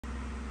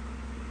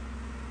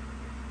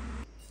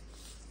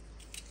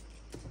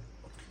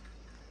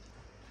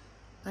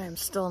I am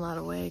still not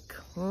awake.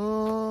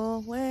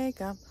 Oh,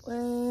 wake up,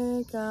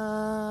 wake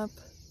up.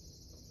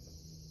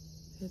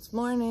 It's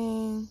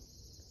morning.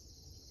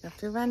 You have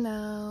to run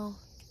now.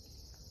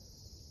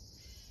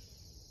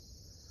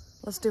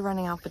 Let's do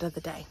running outfit of the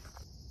day.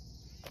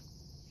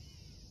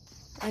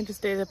 I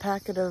just ate a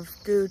packet of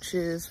goo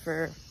chews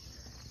for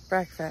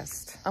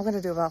breakfast. I'm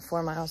gonna do about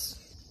 4 miles.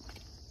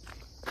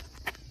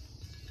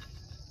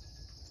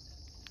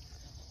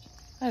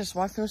 I just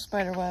walked through a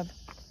spider web.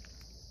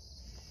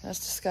 That's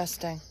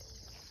disgusting.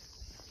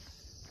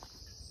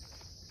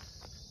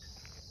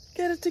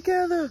 Get it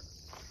together.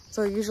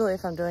 So usually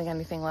if I'm doing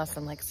anything less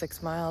than like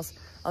 6 miles,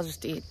 I'll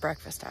just eat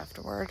breakfast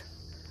afterward.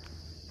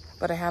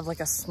 But I have like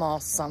a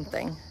small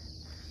something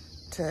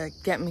to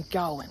get me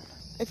going.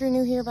 If you're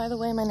new here, by the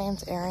way, my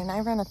name's Erin. I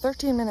run a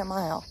 13-minute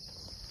mile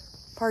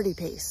party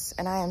pace,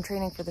 and I am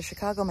training for the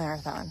Chicago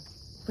Marathon.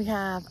 We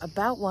have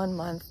about 1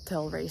 month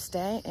till race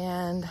day,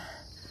 and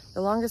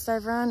the longest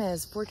I've run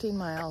is 14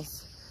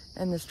 miles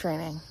in this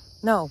training.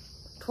 No,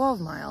 12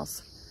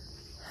 miles.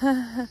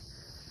 I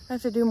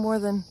have to do more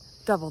than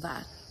double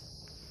that.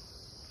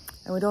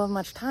 And we don't have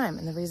much time,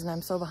 and the reason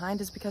I'm so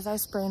behind is because I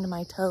sprained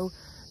my toe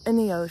in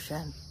the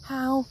ocean.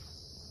 How?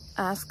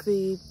 Ask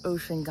the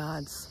ocean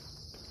gods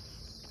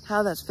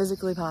how that's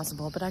physically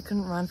possible, but I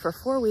couldn't run for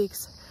 4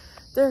 weeks,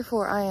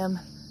 therefore I am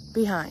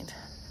behind.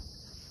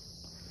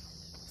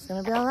 It's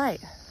gonna be all right.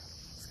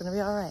 It's gonna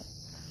be all right.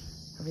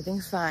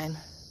 Everything's fine.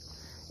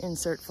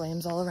 Insert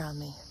flames all around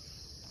me.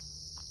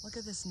 Look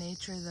at this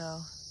nature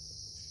though.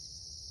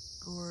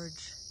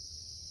 Gorge.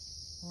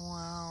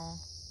 Wow.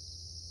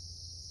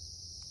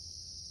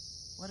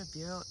 What a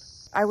beaut.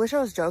 I wish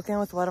I was joking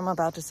with what I'm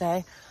about to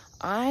say.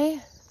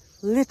 I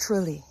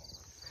literally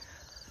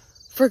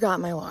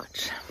forgot my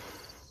watch.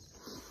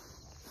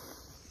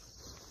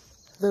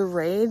 The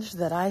rage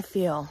that I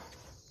feel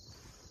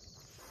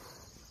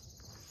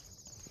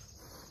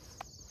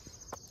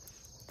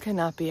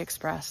cannot be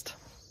expressed.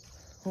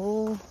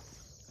 Oh,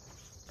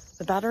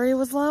 the battery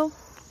was low.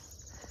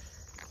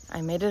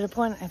 I made it a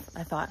point.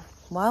 I thought,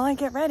 while I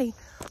get ready,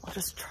 I'll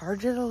just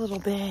charge it a little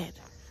bit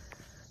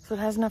so it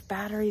has enough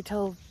battery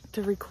to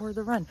record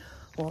the run.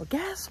 Well,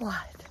 guess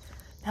what?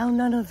 Now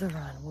none of the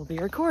run will be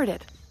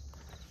recorded.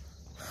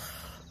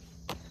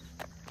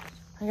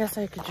 I guess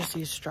I could just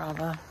use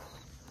Strava.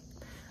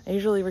 I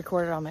usually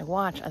record it on my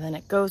watch and then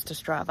it goes to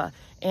Strava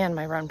and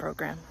my run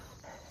program.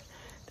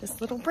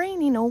 This little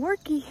brainy no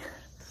worky.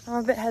 I'm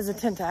a bit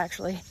hesitant to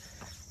actually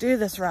do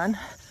this run,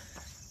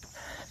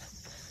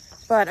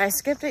 but I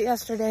skipped it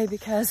yesterday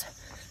because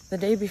the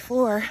day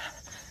before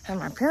I had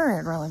my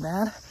period really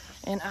bad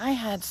and I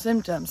had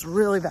symptoms,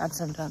 really bad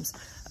symptoms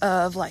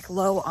of like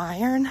low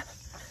iron.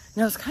 And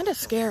it was kind of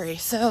scary.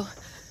 So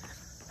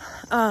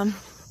the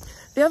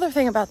other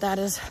thing about that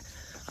is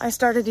I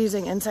started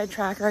using Inside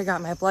Tracker. I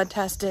got my blood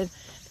tested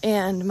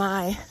and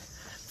my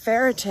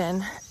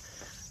ferritin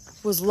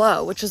was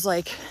low, which is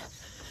like,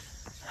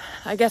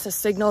 I guess a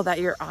signal that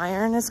your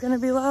iron is gonna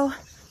be low.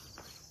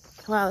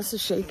 Wow, this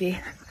is shaky.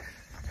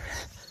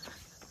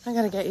 I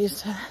gotta get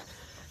used to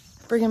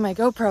bringing my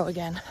GoPro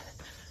again.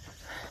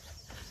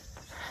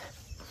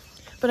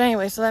 But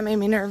anyway, so that made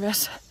me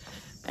nervous.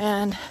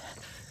 And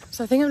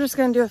so I think I'm just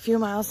gonna do a few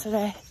miles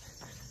today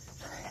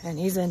and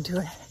ease into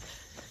it.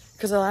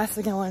 Because the last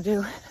thing I want to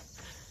do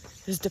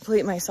is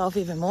deplete myself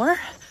even more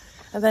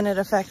and then it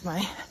affect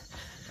my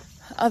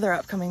other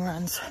upcoming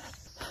runs.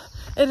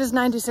 It is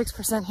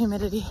 96%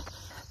 humidity.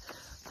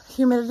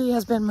 Humidity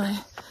has been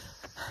my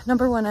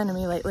 #1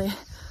 enemy lately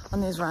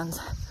on these runs.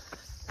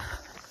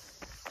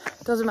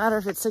 Doesn't matter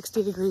if it's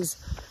 60 degrees.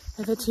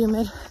 If it's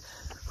humid,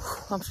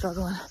 I'm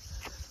struggling.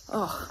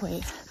 Oh,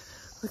 wait,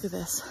 look at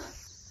this.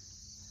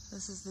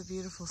 This is the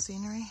beautiful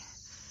scenery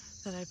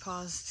that I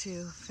paused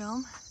to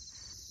film.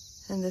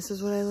 And this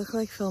is what I look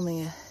like filming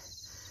it.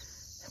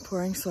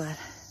 Pouring sweat.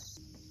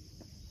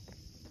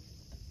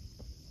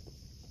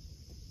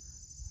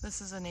 This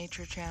is a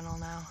nature channel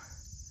now.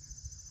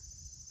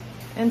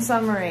 In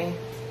summary,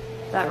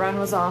 that run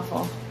was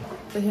awful.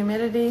 The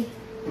humidity,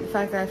 the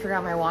fact that I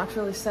forgot my watch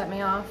really set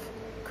me off.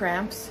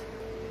 Cramps.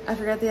 I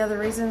forget the other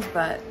reasons,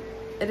 but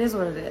it is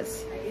what it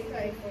is.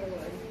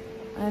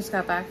 I just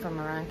got back from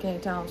a run. Can you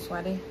tell I'm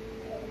sweaty?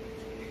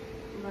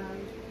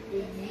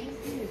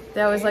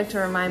 They always like to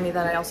remind me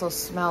that I also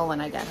smell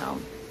when I get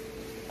home.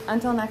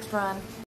 Until next run.